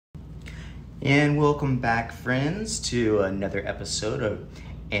And welcome back, friends, to another episode of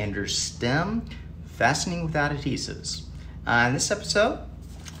Anders STEM, Fastening without adhesives. In this episode,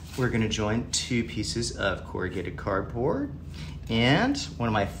 we're going to join two pieces of corrugated cardboard and one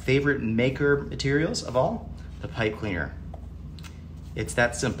of my favorite maker materials of all, the pipe cleaner. It's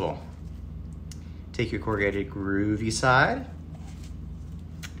that simple. Take your corrugated groovy side,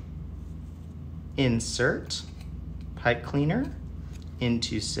 insert pipe cleaner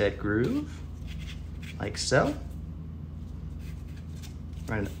into said groove, like so.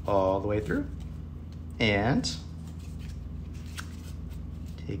 Run it all the way through. And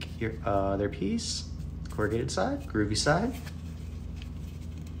take your other piece, corrugated side, groovy side,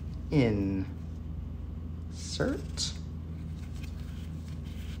 insert,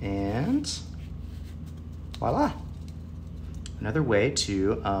 and voila. Another way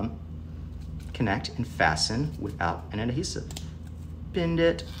to connect and fasten without an adhesive. Bend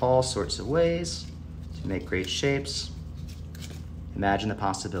it all sorts of ways to make great shapes. Imagine the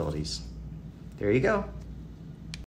possibilities. There you go.